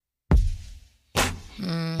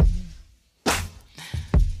Mm,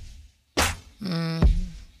 mm.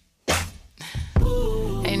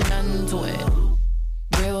 Ain't nothing to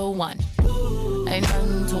it. Real one. Ain't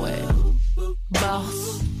nothing to it.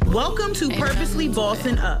 Boss. Welcome to Purposely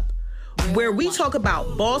Bossing Up, where we talk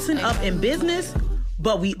about bossing up in business,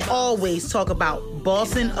 but we always talk about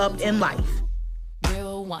bossing up in life.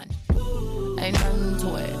 Real one. Ain't nothing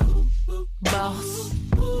to it. Boss.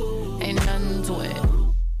 Ain't nothing to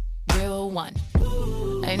it. Real one.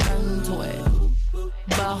 Ain't nothing to it.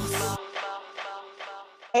 Boss.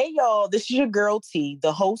 Hey y'all, this is your girl T,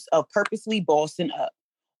 the host of Purposely Bossing Up.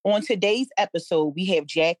 On today's episode, we have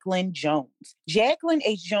Jacqueline Jones. Jacqueline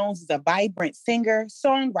H. Jones is a vibrant singer,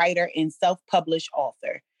 songwriter, and self-published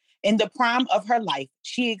author. In the prime of her life,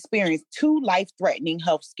 she experienced 2 life-threatening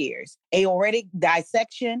health scares, aortic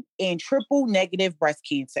dissection and triple negative breast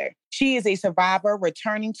cancer. She is a survivor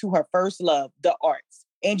returning to her first love, the arts.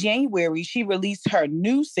 In January, she released her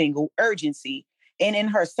new single, Urgency, and in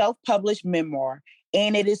her self-published memoir,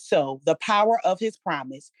 And It Is So, The Power of His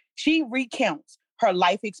Promise, she recounts her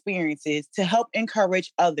life experiences to help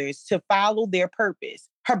encourage others to follow their purpose.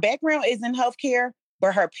 Her background is in healthcare,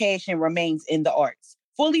 but her passion remains in the arts.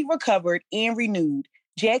 Fully recovered and renewed,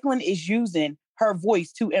 Jacqueline is using her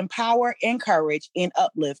voice to empower, encourage, and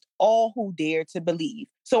uplift all who dare to believe.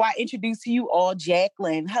 So I introduce to you all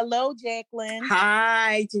Jacqueline. Hello, Jacqueline.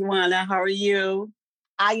 Hi, Joanna. How are you?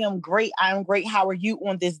 I am great. How are you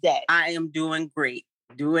on this day? I am doing great.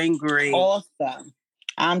 Awesome.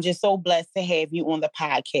 I'm just so blessed to have you on the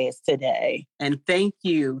podcast today. And thank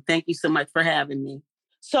you. Thank you so much for having me.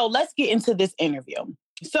 So let's get into this interview.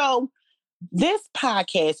 So this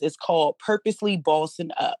podcast is called Purposely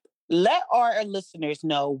Bossing Up. Let our listeners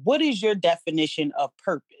know, what is your definition of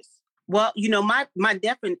purpose? Well, my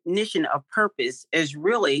definition of purpose is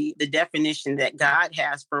really the definition that God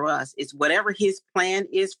has for us. It's whatever his plan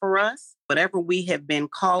is for us, whatever we have been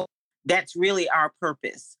called, that's really our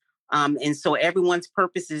purpose. And so everyone's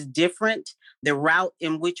purpose is different. The route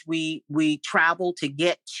in which we travel to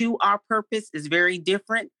get to our purpose is very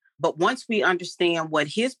different. But once we understand what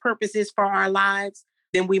his purpose is for our lives,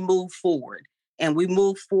 then we move forward. And we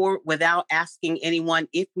move forward without asking anyone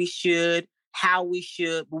if we should, how we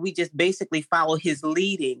should, but we just basically follow his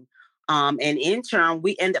leading. And in turn,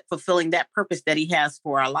 we end up fulfilling that purpose that he has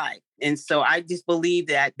for our life. And so I just believe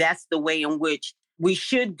that that's the way in which we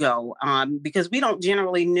should go, because we don't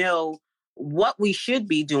generally know what we should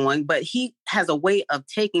be doing, but he has a way of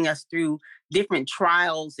taking us through different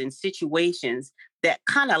trials and situations that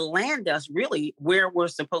kind of land us really where we're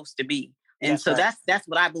supposed to be. And that's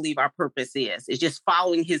what I believe our purpose is. It's just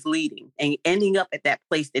following his leading and ending up at that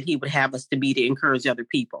place that he would have us to be to encourage other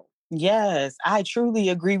people. Yes, I truly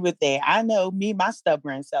agree with that. I know me, my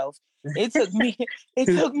stubborn self. It took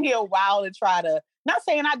me a while to try to, not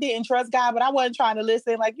saying I didn't trust God, but I wasn't trying to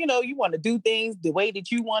listen. Like, you want to do things the way that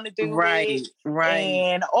you want to do it. Right.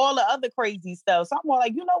 And all the other crazy stuff. So I'm more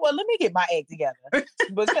like, you know what? Let me get my act together.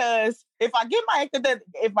 Because if I get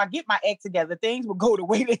my act together, things will go the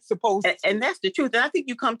way they're supposed to. And that's the truth. And I think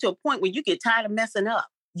you come to a point where you get tired of messing up.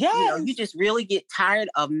 Yeah. You just really get tired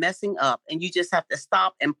of messing up, and you just have to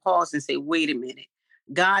stop and pause and say, wait a minute,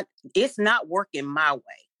 God, it's not working my way.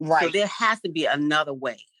 Right. So there has to be another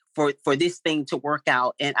way for this thing to work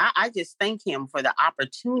out. And I just thank him for the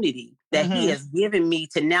opportunity that he has given me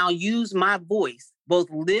to now use my voice, both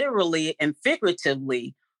literally and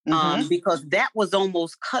figuratively, because that was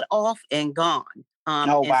almost cut off and gone.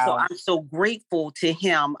 Wow. So I'm so grateful to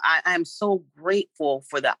him. I'm so grateful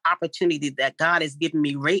for the opportunity that God has given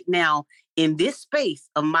me right now in this space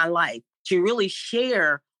of my life to really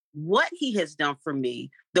share what he has done for me,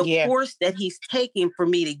 the course that he's taking for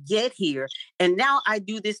me to get here. And now I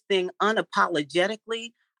do this thing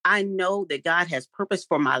unapologetically. I know that God has purpose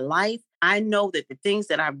for my life. I know that the things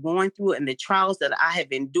that I've gone through and the trials that I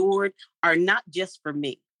have endured are not just for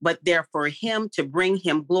me, but they're for him, to bring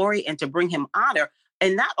him glory and to bring him honor.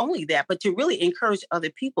 And not only that, but to really encourage other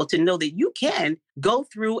people to know that you can go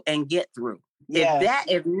through and get through. Yes.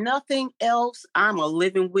 If nothing else, I'm a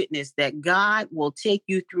living witness that God will take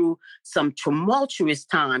you through some tumultuous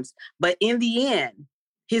times, but in the end,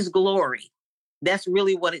 his glory. That's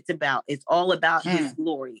really what it's about. It's all about his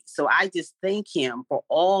glory. So I just thank him for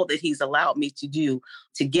all that he's allowed me to do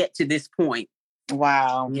to get to this point.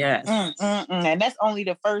 Wow. Yes. And that's only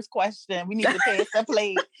the first question. We need to pass the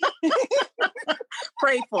plate.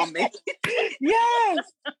 Pray for me. Yes.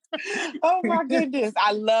 Oh my goodness.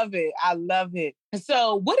 I love it. I love it.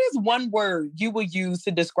 So what is one word you will use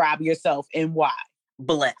to describe yourself and why?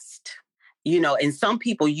 Blessed. And some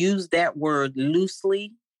people use that word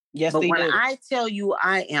loosely. Yes, but they when do. I tell you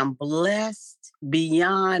I am blessed,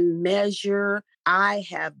 beyond measure. I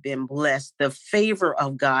have been blessed. The favor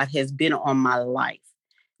of God has been on my life,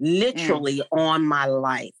 literally on my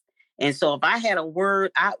life. And so if I had a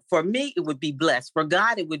word, for me, it would be blessed. For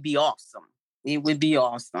God, it would be awesome. It would be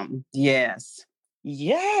awesome. Yes.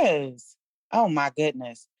 Yes. Oh, my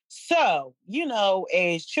goodness. So,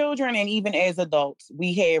 as children and even as adults,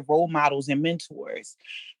 we have role models and mentors.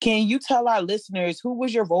 Can you tell our listeners who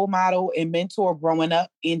was your role model and mentor growing up,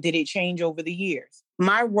 and did it change over the years?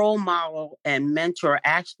 My role model and mentor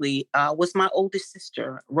actually was my oldest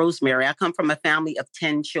sister, Rosemary. I come from a family of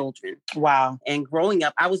 10 children. Wow. And growing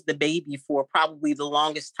up, I was the baby for probably the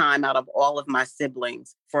longest time out of all of my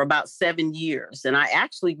siblings, for about 7 years. And I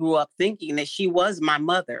actually grew up thinking that she was my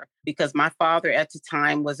mother, because my father at the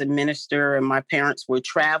time was a minister and my parents were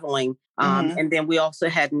traveling. And then we also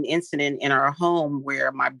had an incident in our home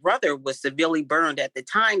where my brother was severely burned at the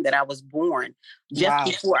time that I was born. Just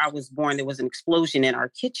before I was born, there was an explosion in our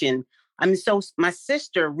kitchen. So my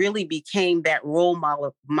sister really became that role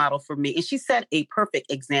model for me. And she set a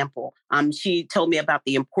perfect example. She told me about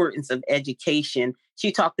the importance of education.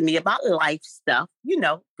 She talked to me about life stuff,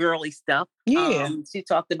 girly stuff. Yeah. She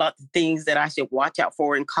talked about the things that I should watch out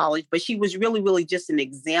for in college. But she was really, really just an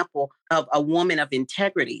example of a woman of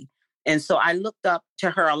integrity. And so I looked up to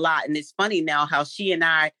her a lot. And it's funny now how she and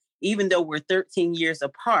I, even though we're 13 years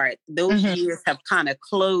apart, those years have kind of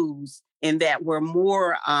closed in that we're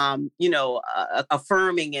more,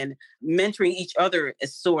 affirming and mentoring each other,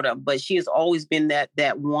 sort of. But she has always been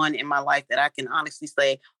that one in my life that I can honestly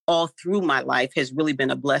say all through my life has really been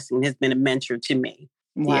a blessing, has been a mentor to me.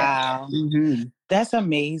 Wow. Yeah. That's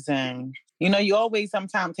amazing. You always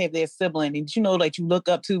sometimes have that sibling and that you look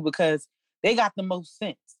up to because they got the most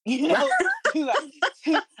sense. I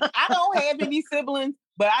don't have any siblings,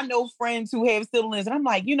 but I know friends who have siblings. And I'm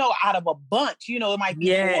like, out of a bunch, it might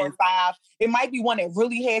be 4 or 5. It might be one that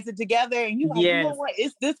really has it together. And you're like, you know what?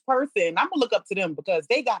 It's this person. I'm going to look up to them because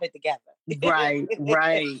they got it together.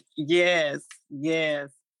 Right. Yes.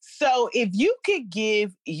 So if you could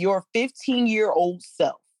give your 15-year-old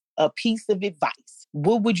self a piece of advice,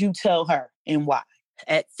 what would you tell her and why?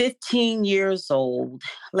 At 15 years old,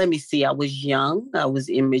 let me see, I was young, I was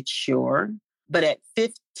immature. But at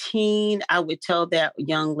 15, I would tell that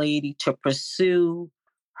young lady to pursue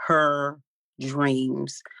her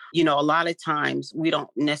dreams. A lot of times we don't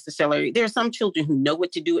necessarily, there are some children who know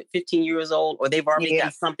what to do at 15 years old, or they've already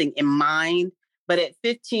got something in mind. But at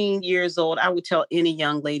 15 years old, I would tell any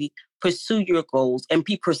young lady, pursue your goals and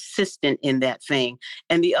be persistent in that thing.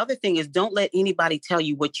 And the other thing is, don't let anybody tell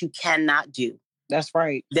you what you cannot do. That's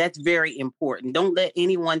right. That's very important. Don't let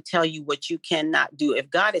anyone tell you what you cannot do. If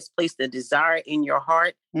God has placed a desire in your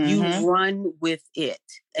heart, you run with it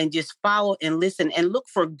and just follow and listen and look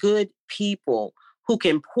for good people who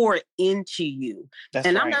can pour into you.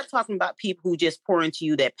 I'm not talking about people who just pour into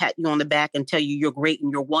you, that pat you on the back and tell you you're great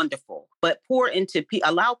and you're wonderful, but pour into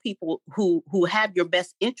allow people who have your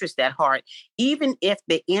best interest at heart, even if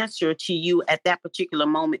the answer to you at that particular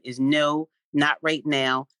moment is no, not right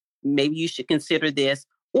now. Maybe you should consider this.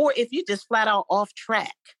 Or if you just flat out off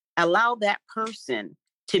track, allow that person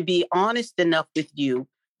to be honest enough with you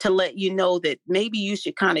to let you know that maybe you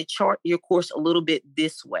should kind of chart your course a little bit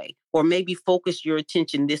this way, or maybe focus your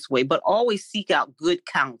attention this way, but always seek out good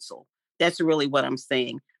counsel. That's really what I'm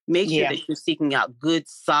saying. Make sure that you're seeking out good,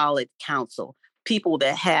 solid counsel, people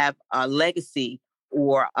that have a legacy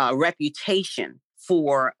or a reputation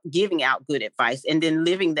for giving out good advice and then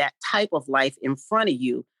living that type of life in front of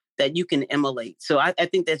you that you can emulate. So I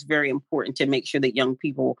think that's very important to make sure that young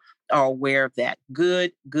people are aware of that.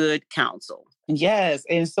 Good counsel. Yes.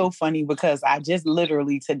 And it's so funny because I just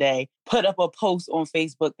literally today put up a post on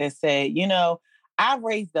Facebook that said, I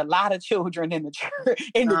raised a lot of children in the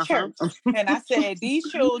church. And I said, these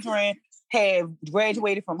children have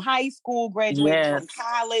graduated from high school, graduated from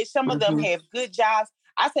college. Some of them have good jobs.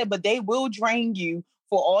 I said, but they will drain you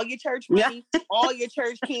for all your church money, all your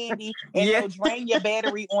church candy, and they'll drain your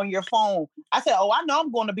battery on your phone. I said, I know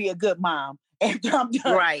I'm going to be a good mom after I'm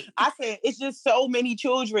done. Right. I said, it's just so many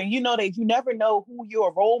children, that you never know who you're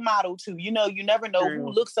a role model to. You never know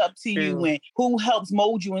who looks up to you and who helps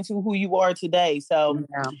mold you into who you are today. So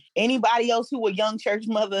anybody else who a young church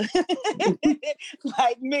mother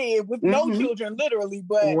like me with no children, literally,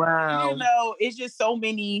 but, it's just so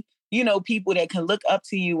many, people that can look up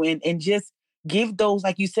to you and just give those,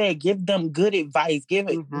 like you said, give them good advice.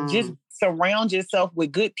 Just surround yourself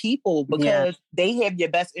with good people because they have your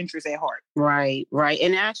best interest at heart. Right.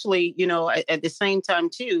 And actually, at the same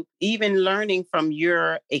time too, even learning from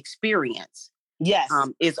your experience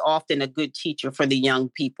is often a good teacher for the young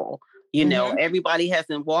people. You know, everybody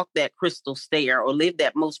hasn't walked that crystal stair or lived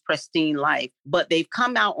that most pristine life, but they've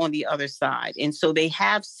come out on the other side. And so they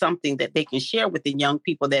have something that they can share with the young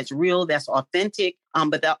people that's real, that's authentic,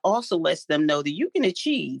 but that also lets them know that you can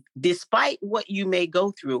achieve despite what you may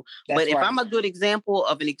go through. But if I'm a good example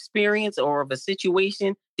of an experience or of a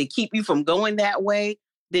situation to keep you from going that way,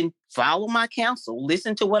 then follow my counsel.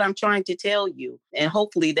 Listen to what I'm trying to tell you. And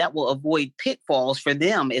hopefully that will avoid pitfalls for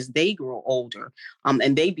them as they grow older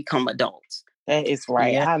and they become adults. That is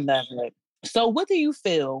right. Yeah. I love it. So what do you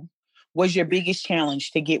feel was your biggest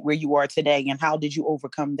challenge to get where you are today, and how did you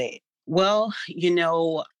overcome that? Well, you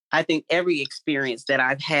know, I think every experience that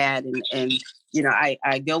I've had and you know,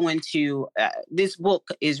 I go into this book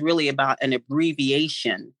is really about an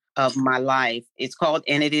abbreviation of my life. It's called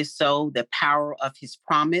And It Is So, The Power of His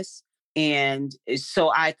Promise. And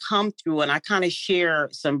so I come through and I kind of share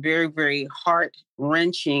some very, very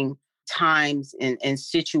heart-wrenching times and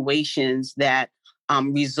situations that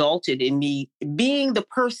resulted in me being the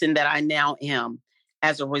person that I now am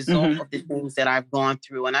as a result of the things that I've gone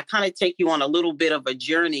through. And I kind of take you on a little bit of a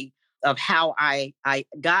journey of how I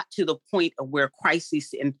got to the point of where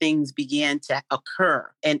crises and things began to occur.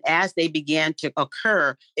 And as they began to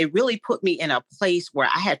occur, it really put me in a place where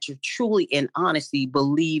I had to truly and honestly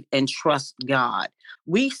believe and trust God.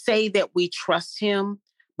 We say that we trust him,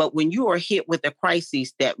 but when you are hit with a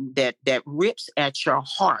crisis that rips at your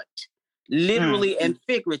heart, literally and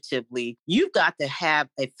figuratively, you've got to have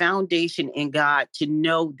a foundation in God to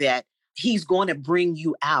know that he's going to bring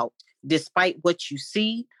you out despite what you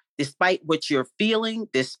see, despite what you're feeling,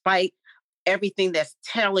 despite everything that's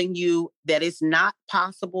telling you that it's not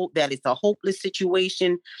possible, that it's a hopeless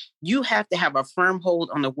situation. You have to have a firm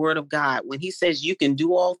hold on the word of God. When he says you can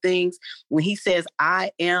do all things, when he says,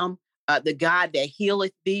 I am the God that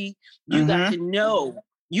healeth thee, you got to know.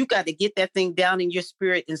 You got to get that thing down in your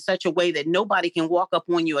spirit in such a way that nobody can walk up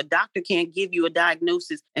on you. A doctor can't give you a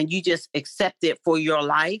diagnosis and you just accept it for your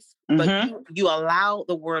life. But you allow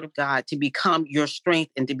the word of God to become your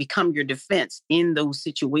strength and to become your defense in those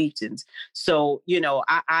situations. So, you know,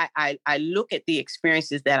 I look at the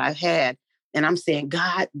experiences that I've had and I'm saying,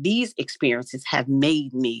 God, these experiences have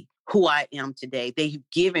made me who I am today. They've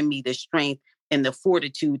given me the strength and the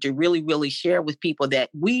fortitude to really, really share with people that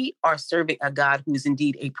we are serving a God who is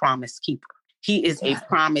indeed a promise keeper. He is a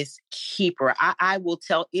promise keeper. I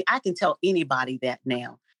can tell anybody that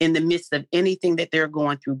now. In the midst of anything that they're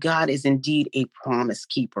going through, God is indeed a promise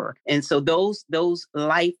keeper. And so those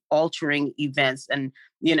life-altering events, and,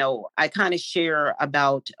 you know, I kind of share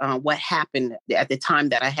about what happened at the time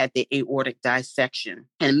that I had the aortic dissection.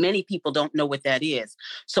 And many people don't know what that is.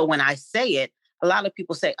 So when I say it, a lot of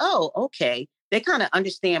people say, oh, okay. They kind of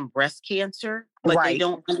understand breast cancer, but they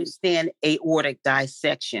don't understand aortic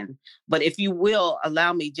dissection. But if you will,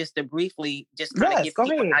 allow me just to briefly just kind of give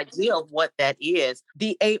people an idea of what that is.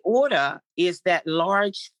 The aorta is that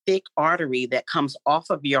large, thick artery that comes off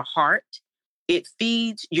of your heart. It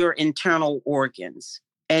feeds your internal organs.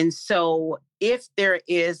 And so if there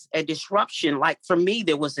is a disruption, like for me,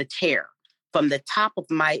 there was a tear from the top of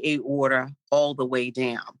my aorta all the way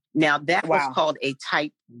down. Now, that was called a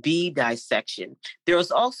type B dissection. There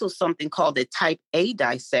was also something called a type A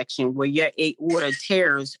dissection where your aorta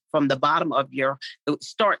tears from the bottom of it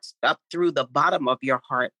starts up through the bottom of your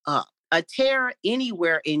heart up. A tear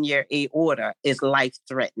anywhere in your aorta is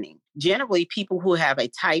life-threatening. Generally, people who have a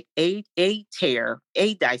type A tear,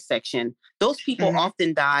 A dissection, those people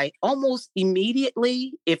often die almost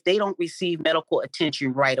immediately if they don't receive medical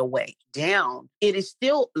attention right away. It is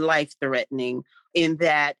still life-threatening in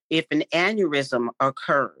that if an aneurysm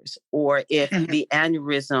occurs or if the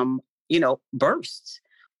aneurysm, bursts,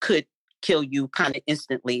 could kill you kind of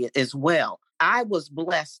instantly as well. I was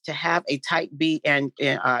blessed to have a type B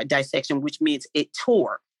dissection, which means it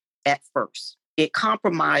tore at first. It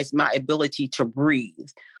compromised my ability to breathe.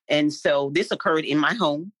 And so this occurred in my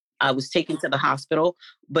home. I was taken to the hospital,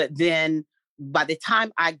 but then by the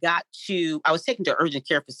time I was taken to an urgent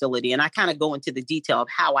care facility, and I kind of go into the detail of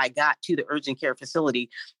how I got to the urgent care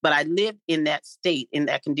facility, but I lived in that state, in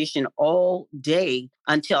that condition all day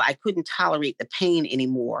until I couldn't tolerate the pain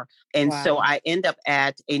anymore. And so I end up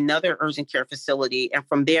at another urgent care facility. And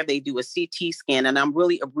from there, they do a CT scan. And I'm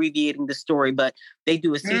really abbreviating the story, but they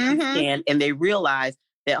do a CT scan and they realize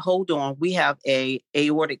that, hold on, we have a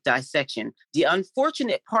aortic dissection. The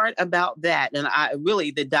unfortunate part about that, and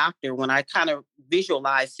the doctor, when I kind of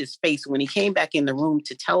visualized his face, when he came back in the room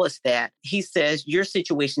to tell us that, he says, your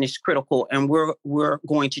situation is critical and we're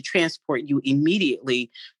going to transport you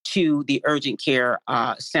immediately to the urgent care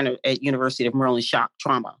center at University of Maryland Shock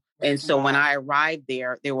Trauma And so when I arrived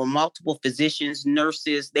there were multiple physicians,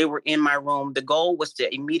 nurses, they were in my room. The goal was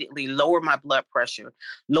to immediately lower my blood pressure,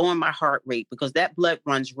 lower my heart rate, because that blood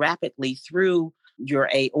runs rapidly through your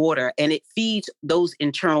aorta and it feeds those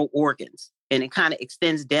internal organs and it kind of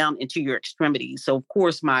extends down into your extremities. So of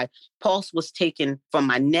course my pulse was taken from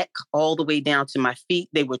my neck all the way down to my feet.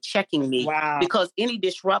 They were checking me because any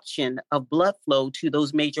disruption of blood flow to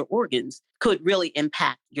those major organs could really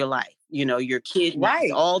impact your life. You know, your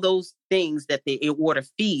kidneys, all those things that the aorta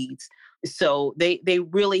feeds. So they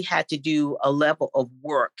really had to do a level of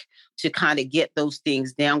work to kind of get those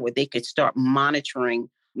things down where they could start monitoring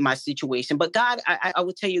my situation. But God, I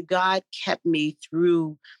would tell you, God kept me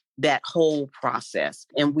through that whole process.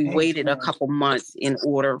 And we waited a couple months in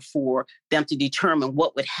order for them to determine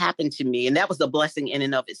what would happen to me. And that was a blessing in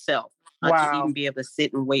and of itself to even be able to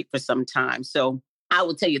sit and wait for some time. So I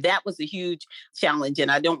will tell you, that was a huge challenge. And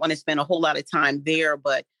I don't want to spend a whole lot of time there,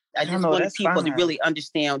 but I just wanted people to really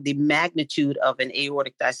understand the magnitude of an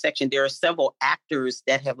aortic dissection. There are several actors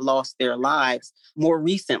that have lost their lives more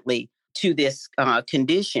recently to this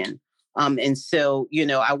condition. And so, you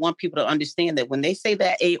know, I want people to understand that when they say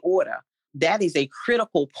that aorta, that is a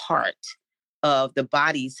critical part of the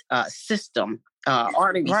body's system,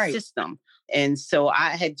 artery system. And so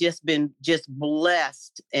I had just been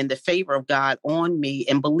blessed in the favor of God on me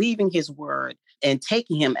and believing his word and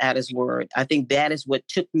taking him at his word. I think that is what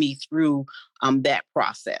took me through that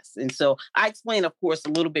process. And so I explain, of course, a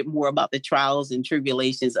little bit more about the trials and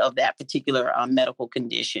tribulations of that particular medical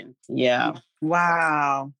condition. Yeah.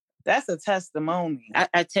 Wow. That's a testimony.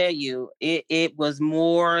 I tell you, it was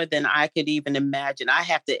more than I could even imagine. I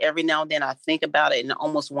have to, every now and then I think about it and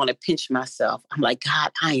almost want to pinch myself. I'm like,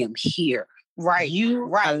 God, I am here.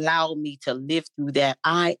 You allow me to live through that.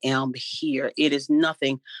 I am here. It is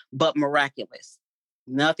nothing but miraculous.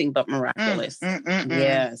 Nothing but miraculous.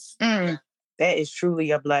 Yes. That is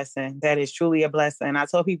truly a blessing. That is truly a blessing. I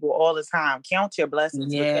tell people all the time, count your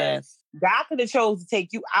blessings. Yes. God could have chose to take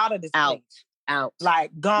you out of this place. Out.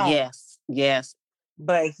 Like gone. Yes.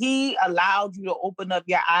 But he allowed you to open up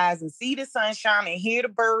your eyes and see the sunshine and hear the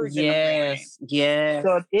birds in the morning. Yes.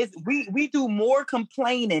 So we do more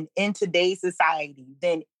complaining in today's society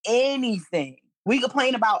than anything. We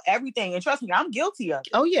complain about everything. And trust me, I'm guilty of it.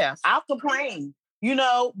 Oh, yes. I'll complain, you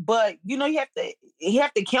know, but you know, you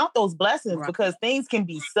have to count those blessings because things can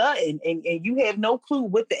be sudden and you have no clue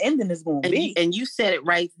what the ending is going to be. And you said it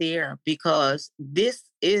right there, because this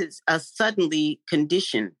is a suddenly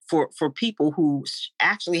condition for people who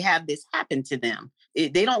actually have this happen to them. They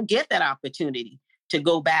don't get that opportunity to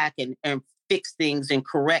go back and fix things and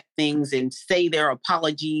correct things and say their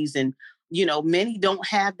apologies. And, you know, many don't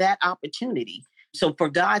have that opportunity. So for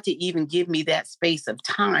God to even give me that space of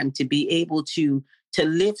time to be able to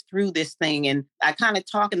live through this thing. And I kind of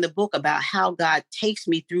talk in the book about how God takes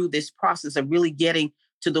me through this process of really getting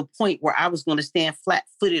to the point where I was going to stand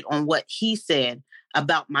flat-footed on what he said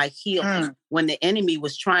about my healing when the enemy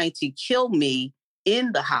was trying to kill me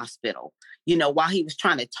in the hospital, you know, while he was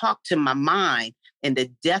trying to talk to my mind and the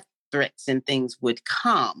death threats and things would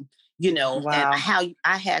come, you know, and how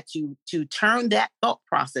I had to turn that thought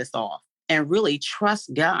process off and really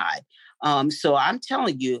trust God. So I'm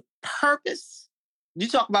telling you, purpose. You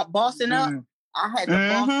talk about bossing up. I had to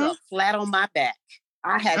boss up flat on my back.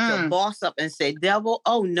 I had to boss up and say, devil,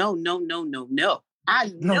 oh, no. I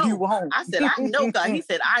know. No, you won't. I said, I know God. He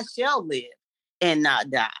said, I shall live and not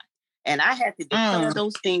die. And I had to declare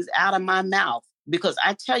those things out of my mouth, because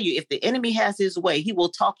I tell you, if the enemy has his way, he will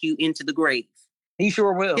talk you into the grave. He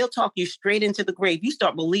sure will. He'll talk you straight into the grave. You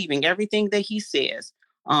start believing everything that he says.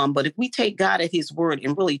 But if we take God at his word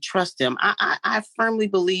and really trust him, I firmly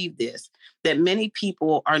believe this, that many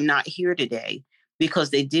people are not here today because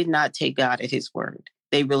they did not take God at his word.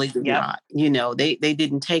 They really did not. You know, they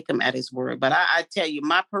didn't take him at his word. But I tell you,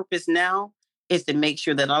 my purpose now is to make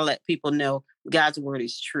sure that I let people know God's word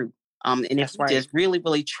is true. And if we just really,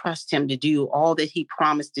 really trust him to do all that he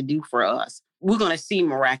promised to do for us, we're going to see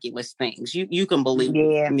miraculous things. You can believe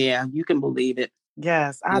it. Yeah, you can believe it.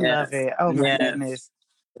 Yes, I love it. Oh, my goodness.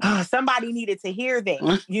 Somebody needed to hear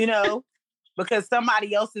that, you know, because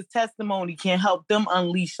somebody else's testimony can help them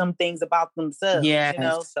unleash some things about themselves, you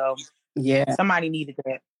know, so somebody needed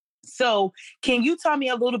that. So can you tell me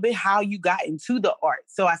a little bit how you got into the art?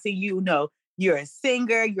 So I see, you know, you're a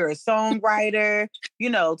singer, you're a songwriter,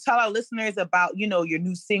 you know, tell our listeners about, you know, your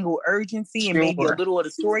new single Urgency and maybe a little of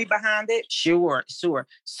the story behind it. Sure.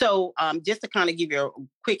 So just to kind of give you a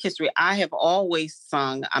quick history, I have always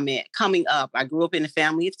sung. I mean, coming up, I grew up in a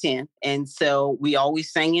family of 10. And so we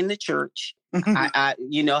always sang in the church. I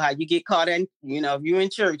you know how you get caught in, if you're in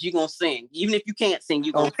church, you're going to sing. Even if you can't sing,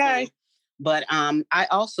 you're going to sing. But I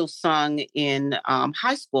also sung in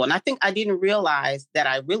high school. And I think I didn't realize that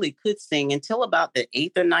I really could sing until about the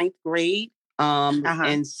 8th or 9th grade.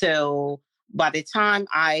 And so by the time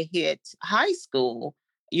I hit high school,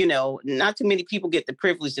 not too many people get the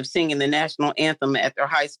privilege of singing the national anthem at their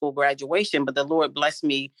high school graduation, but the Lord blessed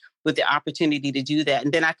me with the opportunity to do that.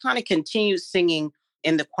 And then I kind of continued singing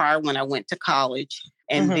in the choir when I went to college.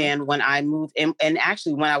 And then when I moved, and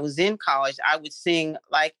actually when I was in college, I would sing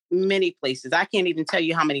like many places. I can't even tell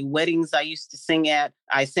you how many weddings I used to sing at.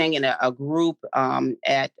 I sang in a group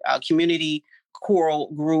at a community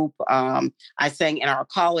choral group. I sang in our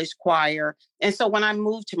college choir. And so when I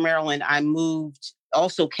moved to Maryland,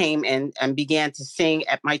 also came and began to sing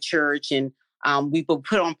at my church. And we would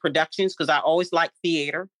put on productions because I always liked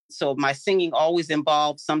theater. So my singing always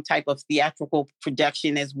involved some type of theatrical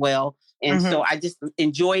production as well. And so I just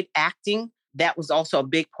enjoyed acting. That was also a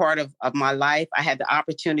big part of my life. I had the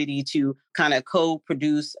opportunity to kind of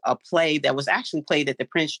co-produce a play that was actually played at the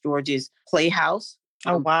Prince George's Playhouse.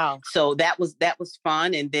 Oh, wow. So that was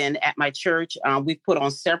fun. And then at my church, we put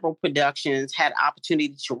on several productions, had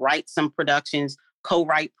opportunity to write some productions,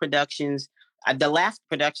 co-write productions. The last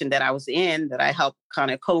production that I was in that I helped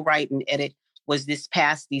kind of co-write and edit was this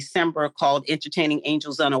past December called Entertaining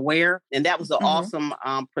Angels Unaware. And that was an awesome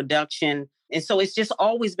production. And so it's just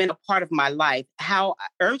always been a part of my life. How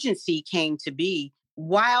urgency came to be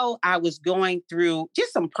while I was going through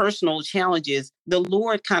just some personal challenges, the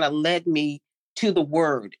Lord kind of led me to the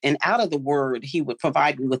word, and out of the word, he would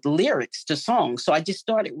provide me with lyrics to songs. So I just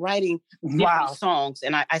started writing different songs,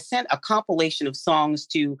 and I sent a compilation of songs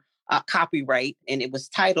to Copyright, and it was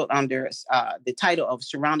titled under the title of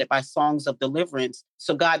Surrounded by Songs of Deliverance.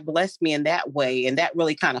 So God blessed me in that way, and that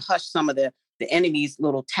really kind of hushed some of the enemy's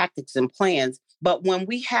little tactics and plans. But when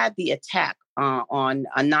we had the attack on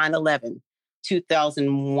 9/11,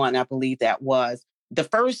 2001, I believe that was, the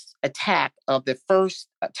first attack of the first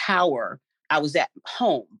tower, I was at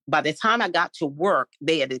home. By the time I got to work,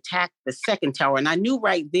 they had attacked the second tower. And I knew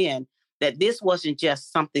right then that this wasn't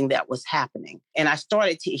just something that was happening. And I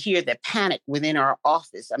started to hear the panic within our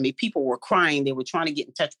office. I mean, people were crying. They were trying to get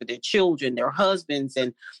in touch with their children, their husbands,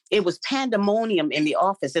 and it was pandemonium in the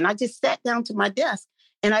office. And I just sat down to my desk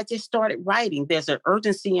and I just started writing. There's an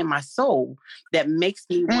urgency in my soul that makes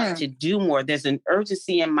me want to do more. There's an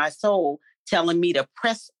urgency in my soul telling me to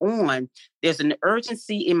press on. There's an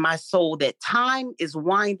urgency in my soul that time is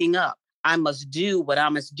winding up. I must do what I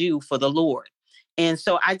must do for the Lord. And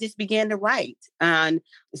so I just began to write. And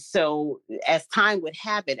so as time would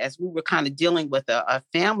have it, as we were kind of dealing with a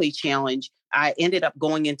family challenge, I ended up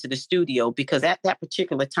going into the studio because at that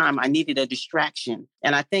particular time, I needed a distraction.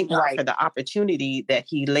 And I thank God for the opportunity that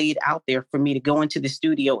he laid out there for me to go into the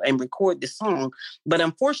studio and record the song. But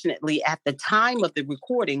unfortunately, at the time of the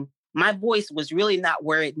recording, my voice was really not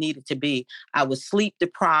where it needed to be. I was sleep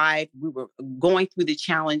deprived. We were going through the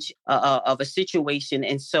challenge of a situation.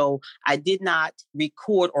 And so I did not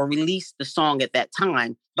record or release the song at that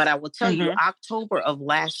time. But I will tell you, October of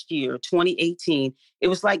last year, 2018, it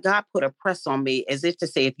was like God put a press on me as if to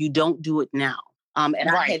say, if you don't do it now. And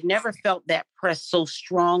I had never felt that press so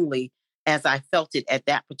strongly as I felt it at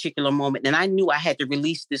that particular moment. And I knew I had to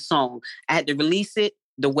release this song. I had to release it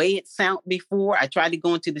the way it sounded before. I tried to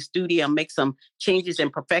go into the studio and make some changes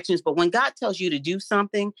and perfections. But when God tells you to do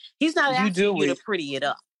something, he's not asking you to pretty it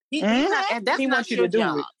up. He wants you to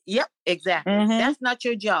do it. Yep, exactly. That's not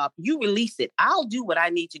your job. You release it. I'll do what I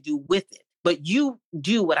need to do with it, but you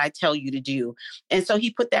do what I tell you to do. And so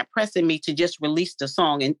he put that press in me to just release the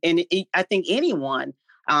song. And I think anyone,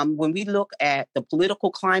 when we look at the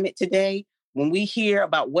political climate today, when we hear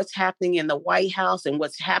about what's happening in the White House and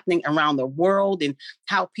what's happening around the world and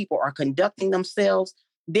how people are conducting themselves,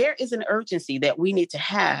 there is an urgency that we need to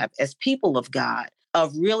have as people of God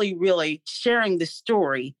of really, really sharing the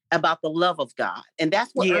story about the love of God. And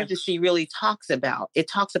that's what urgency really talks about. It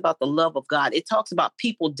talks about the love of God. It talks about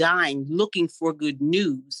people dying, looking for good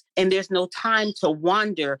news. And there's no time to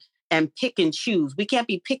wander and pick and choose. We can't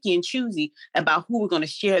be picky and choosy about who we're going to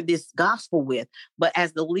share this gospel with. But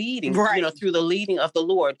as the leading, through the leading of the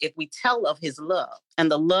Lord, if we tell of his love and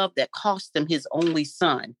the love that cost him his only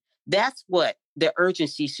son, that's what the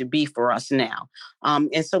urgency should be for us now.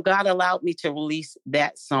 And so God allowed me to release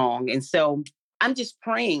that song. And so I'm just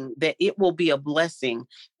praying that it will be a blessing,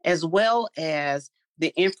 as well as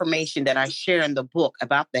the information that I share in the book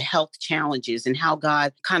about the health challenges and how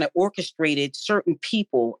God kind of orchestrated certain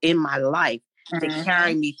people in my life to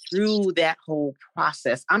carry me through that whole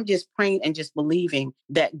process. I'm just praying and just believing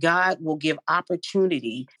that God will give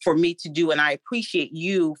opportunity for me to do. And I appreciate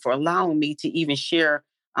you for allowing me to even share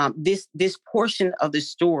this portion of the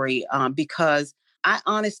story, because I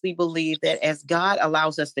honestly believe that as God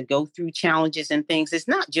allows us to go through challenges and things, it's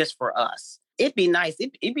not just for us. It'd be nice.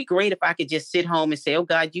 It'd be great if I could just sit home and say, oh,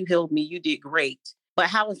 God, you healed me. You did great. But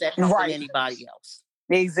how is that helping anybody else?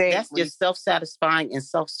 Exactly. That's just self-satisfying and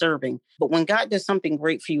self-serving. But when God does something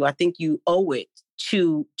great for you, I think you owe it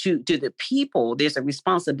to the people. There's a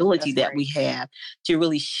responsibility that we have to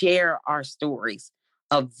really share our stories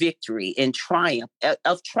of victory and triumph,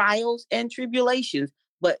 of trials and tribulations,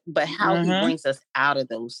 but how he brings us out of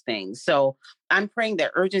those things. So I'm praying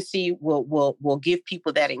that urgency will give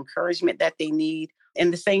people that encouragement that they need.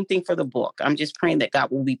 And the same thing for the book. I'm just praying that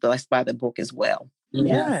God will be blessed by the book as well.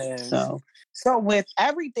 Yes. So with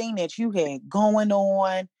everything that you had going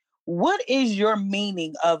on, what is your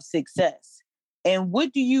meaning of success? And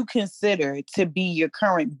what do you consider to be your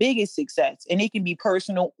current biggest success? And it can be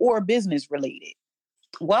personal or business related.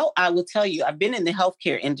 Well, I will tell you, I've been in the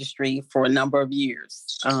healthcare industry for a number of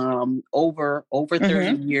years, over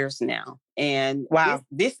 30 years now. And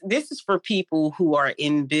this is for people who are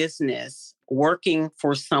in business, working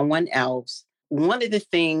for someone else. One of the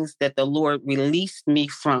things that the Lord released me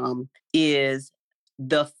from is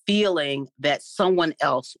the feeling that someone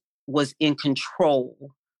else was in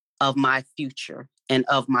control of my future and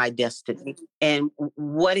of my destiny. And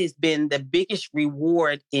what has been the biggest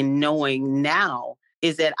reward in knowing now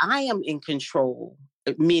is that I am in control,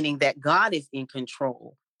 meaning that God is in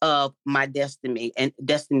control of my destiny, and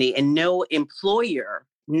no employer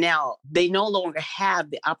now, they no longer have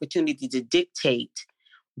the opportunity to dictate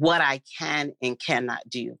what I can and cannot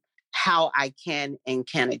do, how I can and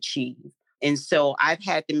can achieve. And so I've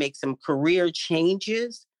had to make some career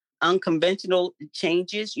changes, unconventional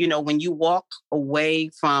changes. You know, when you walk away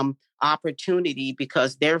from opportunity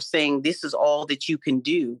because they're saying this is all that you can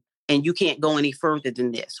do and you can't go any further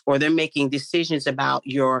than this, or they're making decisions about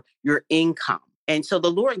your income. And so the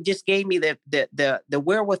Lord just gave me the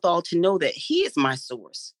wherewithal to know that he is my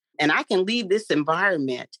source, and I can leave this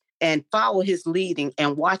environment and follow his leading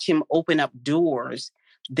and watch him open up doors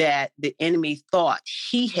that the enemy thought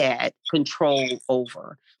he had control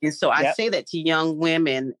over. And so I say that to young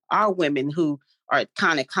women, our women who are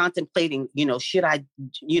kind of contemplating, should I,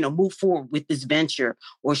 move forward with this venture,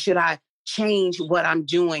 or should I change what I'm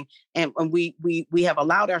doing? And we have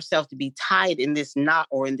allowed ourselves to be tied in this knot,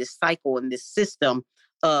 or in this cycle, in this system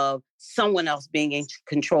of someone else being in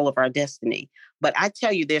control of our destiny. But I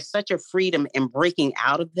tell you, there's such a freedom in breaking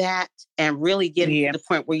out of that and really getting to the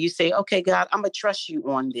point where you say, okay, God, I'm going to trust you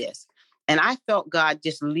on this. And I felt God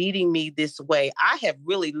just leading me this way. I have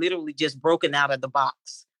really literally just broken out of the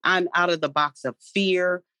box. I'm out of the box of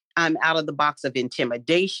fear. I'm out of the box of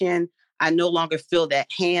intimidation. I no longer feel that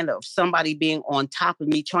hand of somebody being on top of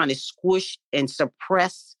me, trying to squish and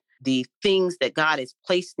suppress the things that God has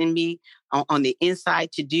placed in me on the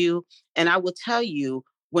inside to do. And I will tell you,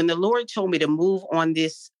 when the Lord told me to move on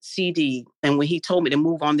this CD, and when he told me to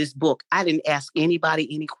move on this book, I didn't ask anybody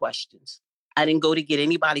any questions. I didn't go to get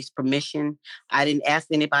anybody's permission. I didn't ask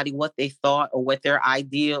anybody what they thought or what their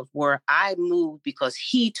ideas were. I moved because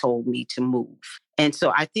he told me to move. And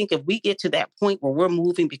so I think if we get to that point where we're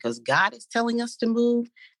moving because God is telling us to move,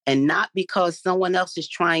 and not because someone else is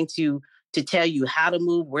trying to tell you how to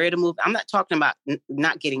move, where to move. I'm not talking about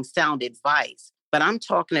not getting sound advice, but I'm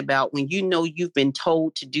talking about when you know you've been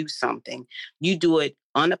told to do something, you do it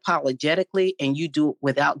unapologetically, and you do it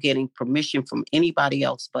without getting permission from anybody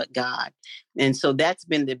else but God. And so that's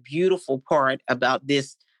been the beautiful part about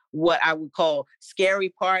this, what I would call scary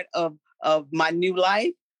part of my new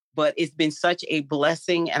life. But it's been such a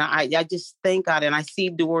blessing. And I just thank God, and I see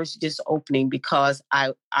doors just opening because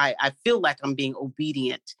I feel like I'm being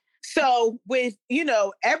obedient. So with,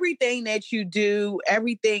 everything that you do,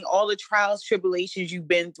 everything, all the trials, tribulations you've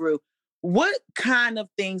been through, what kind of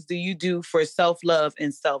things do you do for self-love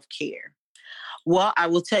and self-care? Well, I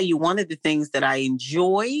will tell you, one of the things that I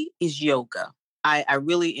enjoy is yoga. I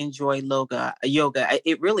really enjoy yoga.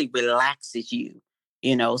 It really relaxes you.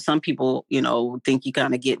 Some people, think you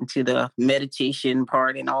kind of get into the meditation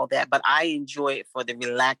part and all that, but I enjoy it for the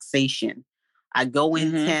relaxation. I go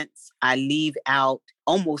intense. I leave out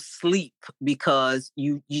almost sleep because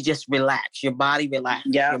you just relax. Your body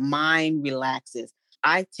relaxes. Your mind relaxes.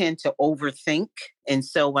 I tend to overthink. And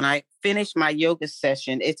so when I finish my yoga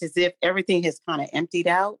session, it's as if everything has kind of emptied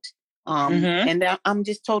out. And I'm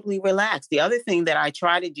just totally relaxed. The other thing that I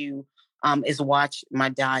try to do is watch my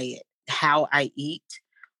diet, how I eat.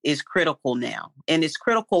 is critical now. And it's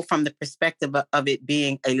critical from the perspective of it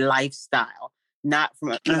being a lifestyle, not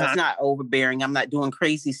from, it's not overbearing. I'm not doing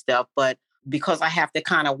crazy stuff, but because I have to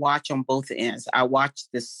kind of watch on both ends. I watch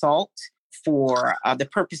the salt for the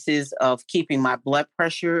purposes of keeping my blood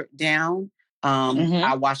pressure down.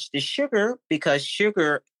 I watch the sugar because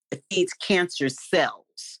sugar feeds cancer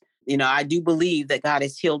cells. I do believe that God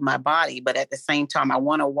has healed my body, but at the same time, I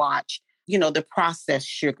want to watch, the processed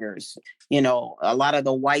sugars, a lot of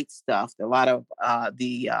the white stuff, a lot of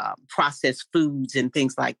the processed foods and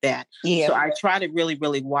things like that. Yeah. So I try to really,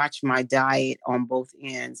 really watch my diet on both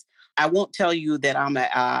ends. I won't tell you that I'm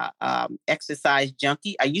a exercise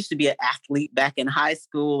junkie. I used to be an athlete back in high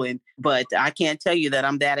school, but I can't tell you that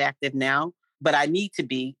I'm that active now, but I need to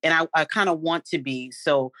be. And I kind of want to be.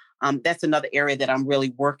 So that's another area that I'm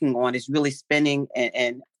really working on, is really spending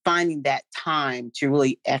and finding that time to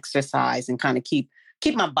really exercise and kind of keep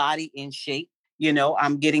my body in shape.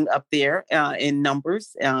 I'm getting up there in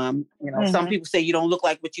numbers. Some people say you don't look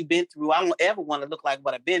like what you've been through. I don't ever want to look like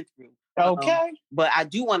what I've been through. Okay. But I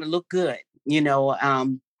do want to look good,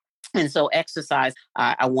 and so exercise,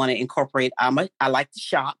 I want to incorporate. I like to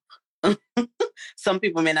shop. Some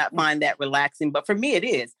people may not find that relaxing, but for me, it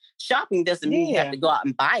is. Shopping doesn't mean you have to go out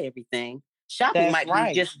and buy everything. Shopping might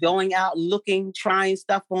be just going out, looking, trying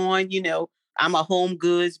stuff on. I'm a Home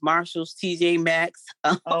Goods, Marshalls, TJ Maxx,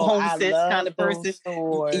 Home Sense kind of person.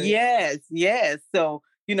 Yes. So,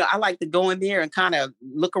 I like to go in there and kind of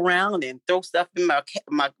look around and throw stuff in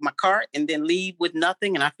my cart and then leave with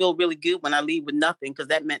nothing. And I feel really good when I leave with nothing, because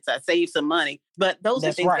that means I save some money. But those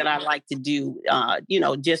are things that I like to do,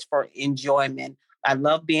 just for enjoyment. I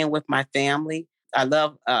love being with my family. I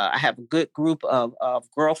have a good group of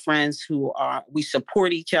girlfriends we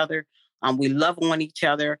support each other. We love on each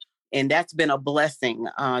other. And that's been a blessing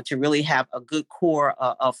to really have a good core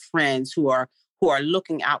of friends who are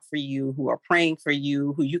looking out for you, who are praying for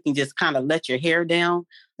you, who you can just kind of let your hair down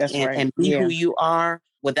and be who you are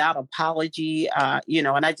without apology.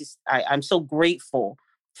 And I'm so grateful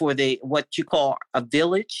for what you call a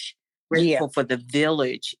village. Grateful for the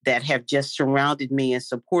village that have just surrounded me and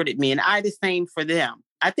supported me. And I the same for them.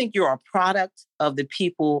 I think you're a product of the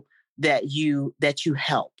people that you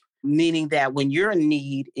help, meaning that when you're in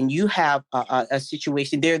need and you have a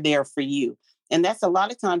situation, they're there for you. And that's a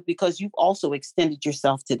lot of times because you've also extended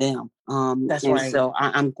yourself to them. That's right. So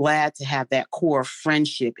I'm glad to have that core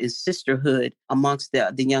friendship and sisterhood amongst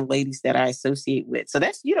the young ladies that I associate with. So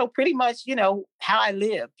that's, pretty much, how I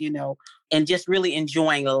live, and just really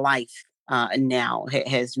enjoying life now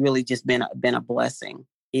has really just been a blessing.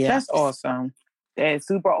 Yeah. That's awesome. That's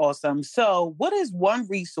super awesome. So what is one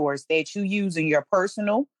resource that you use in your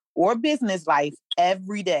personal or business life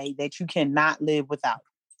every day that you cannot live without?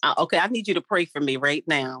 Okay, I need you to pray for me right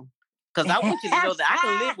now, because I want you to know that I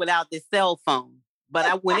can live without this cell phone.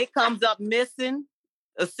 But when it comes up missing,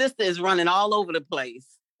 a sister is running all over the place.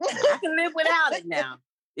 I can live without it now.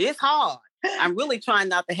 It's hard. I'm really trying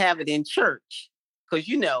not to have it in church, because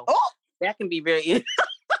that can be very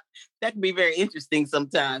interesting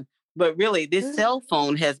sometimes. But really, this cell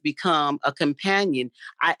phone has become a companion.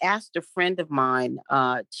 I asked a friend of mine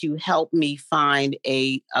to help me find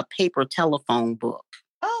a paper telephone book.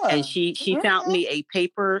 Oh, and she found me a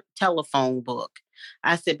paper telephone book.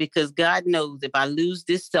 I said, because God knows if I lose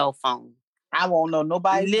this cell phone, I won't know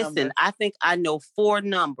nobody's Listen, number. I think I know 4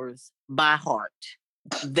 numbers by heart.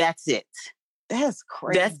 That's it. That's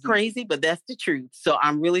crazy. That's crazy, but that's the truth. So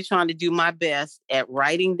I'm really trying to do my best at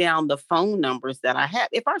writing down the phone numbers that I have.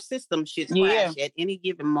 If our system should crash at any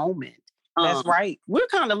given moment, that's right. We're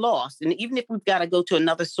kind of lost. And even if we've got to go to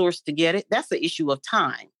another source to get it, that's the issue of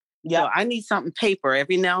time. Yeah, so I need something paper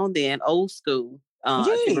every now and then, old school,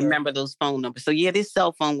 to remember those phone numbers. So this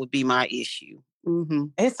cell phone would be my issue. Mm-hmm.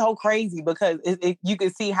 It's so crazy because you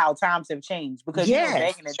can see how times have changed. Because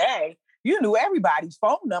back in the day, you knew everybody's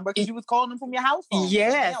phone number because you was calling them from your house phone.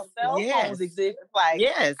 Yes. Cell phones exist. It's like,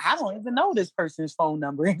 I don't even know this person's phone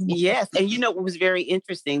number anymore. Yes. And what was very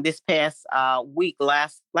interesting this past week,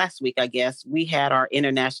 last week, I guess, we had our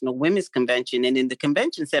International Women's Convention. And in the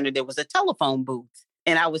convention center, there was a telephone booth.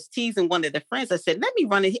 And I was teasing one of the friends. I said, let me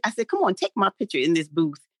run it. I said, come on, take my picture in this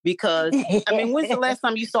booth. Because, when's the last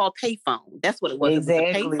time you saw a payphone? That's what it was.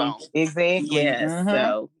 Exactly. It was a payphone. Exactly. Yes. Mm-hmm.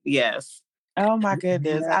 So, yes. Oh, my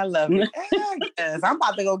goodness. I love it. Yes. I'm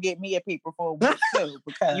about to go get me a paper phone book, too.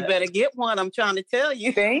 Because you better get one. I'm trying to tell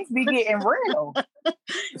you. Things be getting real.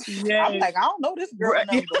 I'm like, I don't know this girl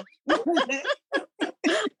number.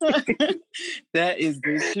 That is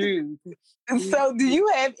the truth. So do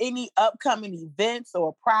you have any upcoming events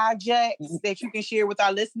or projects that you can share with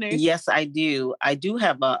our listeners? Yes, I do. I do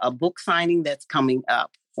have a book signing that's coming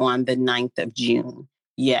up on the 9th of June.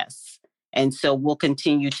 Yes. And so we'll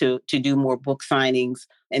continue to do more book signings.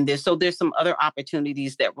 And there's some other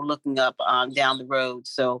opportunities that we're looking up down the road.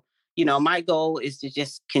 So, my goal is to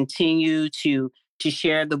just continue to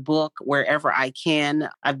share the book wherever I can.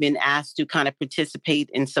 I've been asked to kind of participate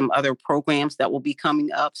in some other programs that will be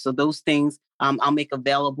coming up. So those things I'll make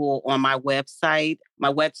available on my website.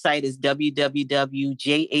 My website is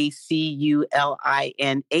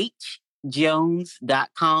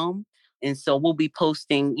www.jaculinhjones.com. And so we'll be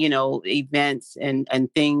posting, events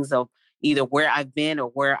and things of either where I've been or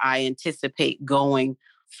where I anticipate going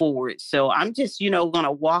forward. So I'm just, going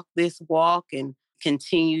to walk this walk and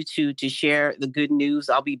continue to share the good news.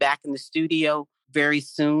 I'll be back in the studio very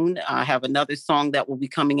soon. I have another song that will be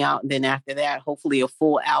coming out. And then after that, hopefully a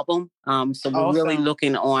full album. So we're really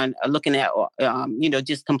looking at,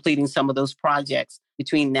 just completing some of those projects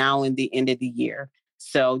between now and the end of the year.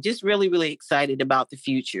 So just really, really excited about the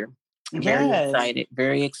future.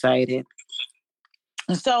 Very excited.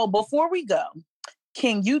 So before we go,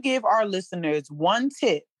 can you give our listeners one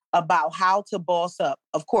tip about how to boss up?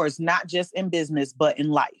 Of course, not just in business, but in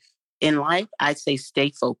life. In life, I'd say stay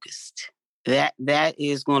focused. That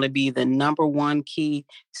is going to be the number one key.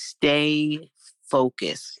 Stay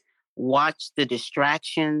focused. Watch the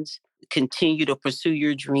distractions. Continue to pursue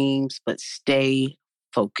your dreams, but stay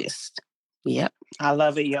focused. Yep. I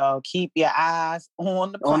love it, y'all. Keep your eyes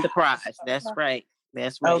on the prize. On the prize. That's right.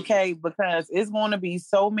 Okay, because it's going to be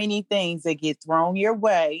so many things that get thrown your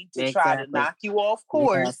way to try to knock you off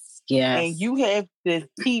course. Yes. And you have to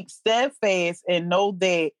keep steadfast and know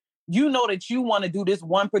that you want to do this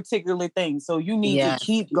one particular thing. So you need to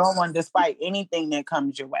keep going despite anything that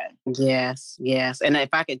comes your way. Yes. And if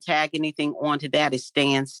I could tag anything onto that, is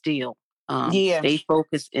stand still. Stay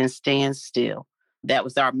focused and stand still. That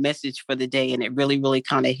was our message for the day. And it really, really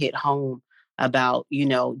kind of hit home about,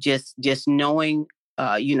 just knowing,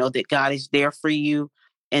 that God is there for you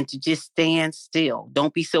and to just stand still.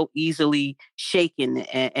 Don't be so easily shaken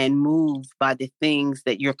and moved by the things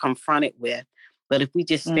that you're confronted with. But if we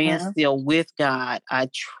just stand still with God, I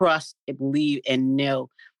trust and believe and know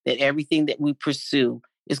that everything that we pursue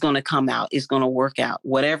is going to come out. It's going to work out.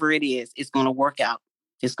 Whatever it is, it's going to work out.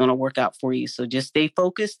 It's going to work out for you. So just stay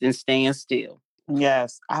focused and stand still.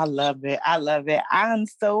 Yes, I love it. I'm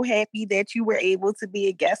so happy that you were able to be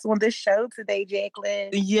a guest on the show today, Jacqueline.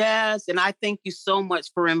 Yes, and I thank you so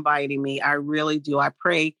much for inviting me. I really do. I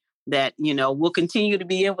pray that, we'll continue to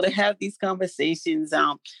be able to have these conversations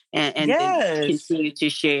and continue to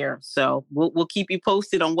share. So we'll keep you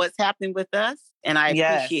posted on what's happening with us. And I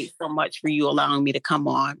appreciate so much for you allowing me to come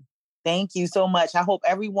on. Thank you so much. I hope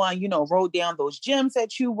everyone, wrote down those gems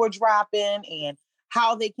that you were dropping and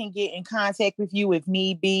how they can get in contact with you if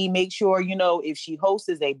need be. Make sure, if she hosts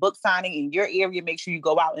a book signing in your area, make sure you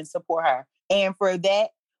go out and support her. And with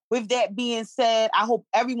that being said, I hope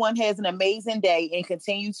everyone has an amazing day and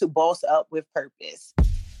continue to boss up with purpose.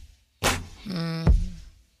 Ain't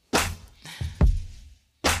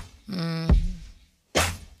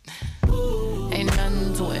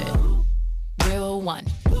nothing to it. Real one.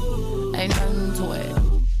 Ain't nothing to it.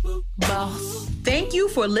 Boss. Thank you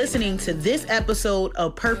for listening to this episode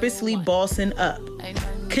of Purposely Bossing Up.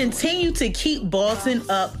 Continue to keep bossing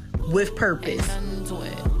up with purpose. Ain't nothing to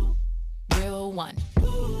it. Real one.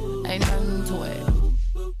 Ain't nothing to it.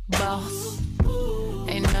 Boss.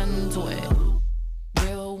 Ain't nothing to it.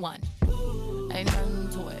 Real one. Ain't nothing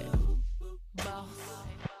to it.